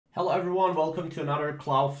Hello everyone, welcome to another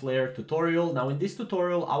Cloudflare tutorial. Now in this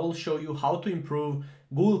tutorial, I will show you how to improve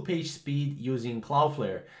Google page speed using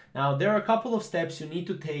Cloudflare. Now there are a couple of steps you need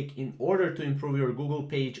to take in order to improve your Google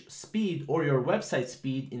page speed or your website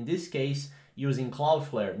speed, in this case using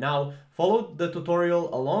Cloudflare. Now follow the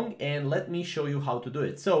tutorial along and let me show you how to do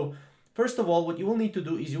it. So first of all, what you will need to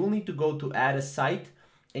do is you will need to go to add a site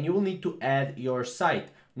and you will need to add your site.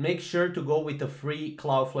 Make sure to go with the free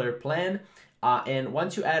Cloudflare plan. And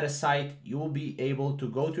once you add a site, you will be able to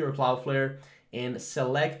go to your Cloudflare and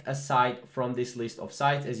select a site from this list of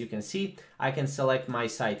sites. As you can see, I can select my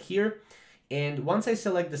site here. And once I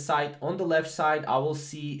select the site, on the left side, I will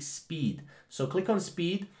see speed. So click on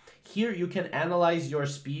speed. Here you can analyze your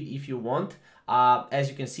speed if you want.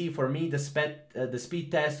 As you can see, for me, the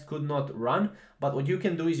speed test could not run. But what you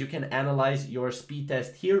can do is you can analyze your speed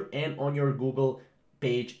test here and on your Google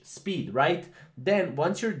page speed, right? Then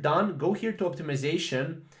once you're done, go here to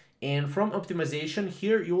optimization, and from optimization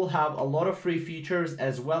here you will have a lot of free features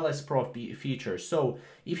as well as pro features. So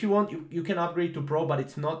if you want, you can upgrade to pro, but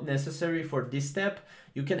it's not necessary for this step.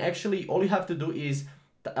 You can actually, all you have to do is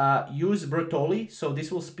use Brutally, so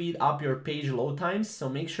this will speed up your page load times. So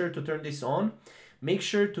make sure to turn this on. Make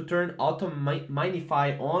sure to turn auto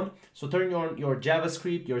minify on, so turn on your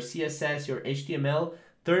JavaScript, your CSS, your HTML,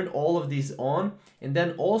 turn all of these on. And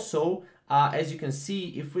then also, as you can see,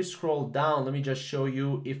 if we scroll down, let me just show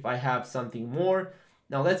you if I have something more.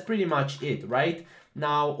 Now that's pretty much it, right?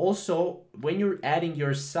 Now also, when you're adding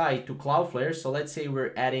your site to Cloudflare, so let's say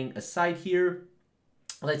we're adding a site here.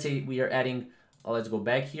 Let's say we are adding, let's go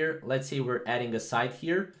back here. Let's say we're adding a site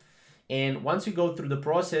here. And once you go through the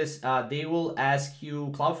process, they will ask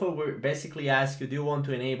you, Cloudflare will basically ask you, do you want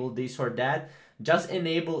to enable this or that? Just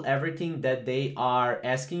enable everything that they are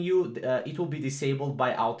asking you. It will be disabled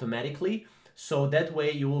by automatically. So that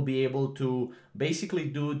way you will be able to basically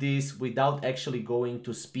do this without actually going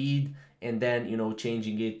to speed and then,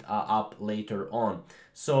 changing it up later on.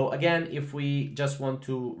 So again, if we just want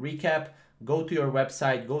to recap, go to your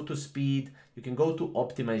website, go to speed, you can go to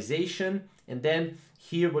optimization, and then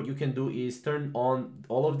here what you can do is turn on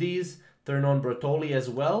all of these, turn on Brutally as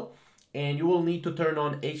well, and you will need to turn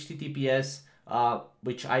on HTTPS,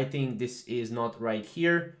 which I think this is not right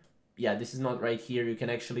here. Yeah, this is not right here. You can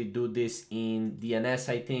actually do this in DNS,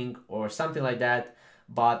 I think, or something like that.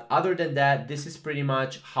 But other than that, this is pretty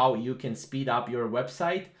much how you can speed up your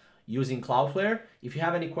website using Cloudflare. If you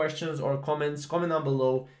have any questions or comments, comment down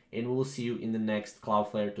below, and we'll see you in the next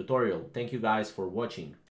Cloudflare tutorial. Thank you guys for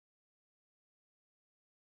watching.